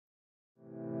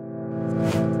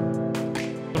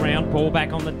ground. Ball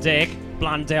back on the deck.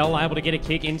 Blundell able to get a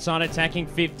kick inside attacking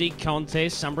 50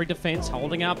 contest. Sunbury defence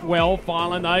holding up well.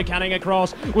 Filan though cutting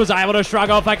across was able to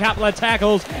shrug off a couple of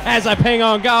tackles as a ping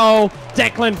on goal.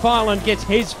 Declan Filan gets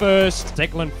his first.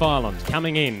 Declan Filan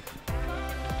coming in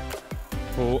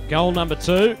for goal number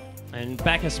 2 and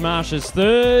Bacchus Marsh's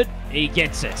third. He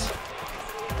gets it.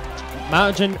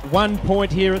 Margin 1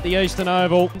 point here at the Eastern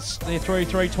Oval. They're through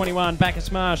 3:21. Bacchus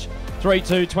Marsh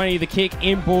 3:2:20. The kick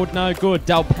inboard, no good.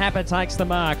 Del Papa takes the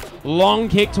mark. Long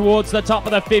kick towards the top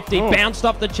of the 50. Bounced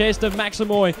off the chest of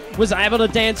Maximoy. Was able to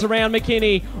dance around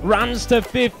McKinney. Runs to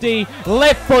 50.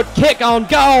 Left foot kick on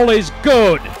goal is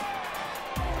good.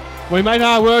 Well, he made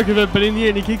hard work of it, but in the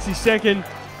end he kicks his second.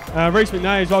 Reece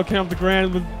McNay as well came off the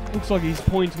ground. Looks like he's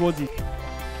pointing towards his.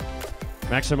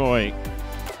 Maximoy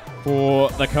for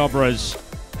the Cobras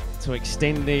to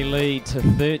extend their lead to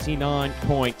 39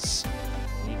 points.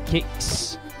 He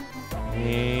kicks,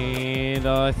 and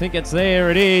I think it's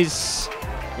there. It is.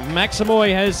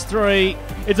 Maximoy has 3.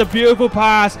 It's a beautiful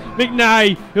pass.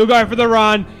 McNay, he'll go for the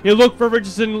run. He'll look for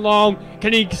Richardson long.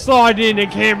 Can he slide in?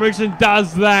 And Cam Richardson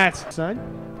does that.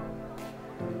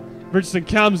 Richardson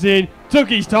comes in, took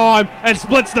his time, and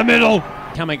splits the middle.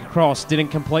 Coming across, didn't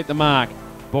complete the mark.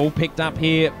 Ball picked up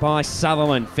here by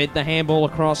Sutherland. Fed the handball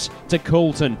across to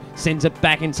Coulton. Sends it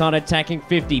back inside attacking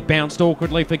 50. Bounced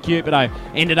awkwardly for Cupido.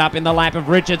 Ended up in the lap of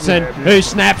Richardson, who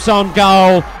snaps on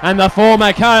goal. And the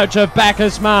former coach of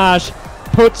Bacchus Marsh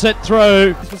puts it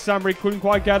through. For Sunbury, couldn't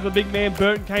quite gather the big man.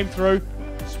 Burton came through.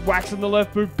 Whacks on the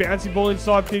left boot. Bouncing ball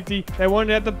inside 50. They want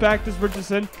it at the back. Does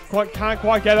Richardson. Can't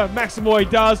quite gather. Maximoy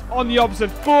does. On the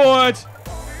opposite foot.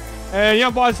 And the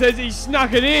umpire says he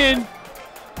snuck it in.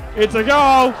 It's a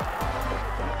goal.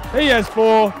 He has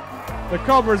 4. The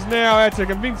Cobras now at a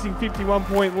convincing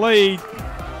 51-point lead.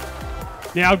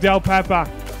 Now Del Papa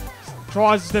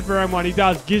tries to step around one. He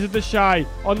does. Gives it to Shea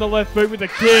on the left boot with a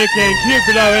kick, and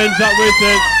Cupido ends up with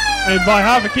it. And by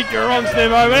half a kick, you're on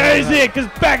step over. There's it, because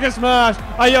Bacchus Marsh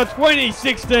are your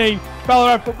 2016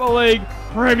 Ballarat Football League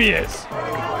premiers.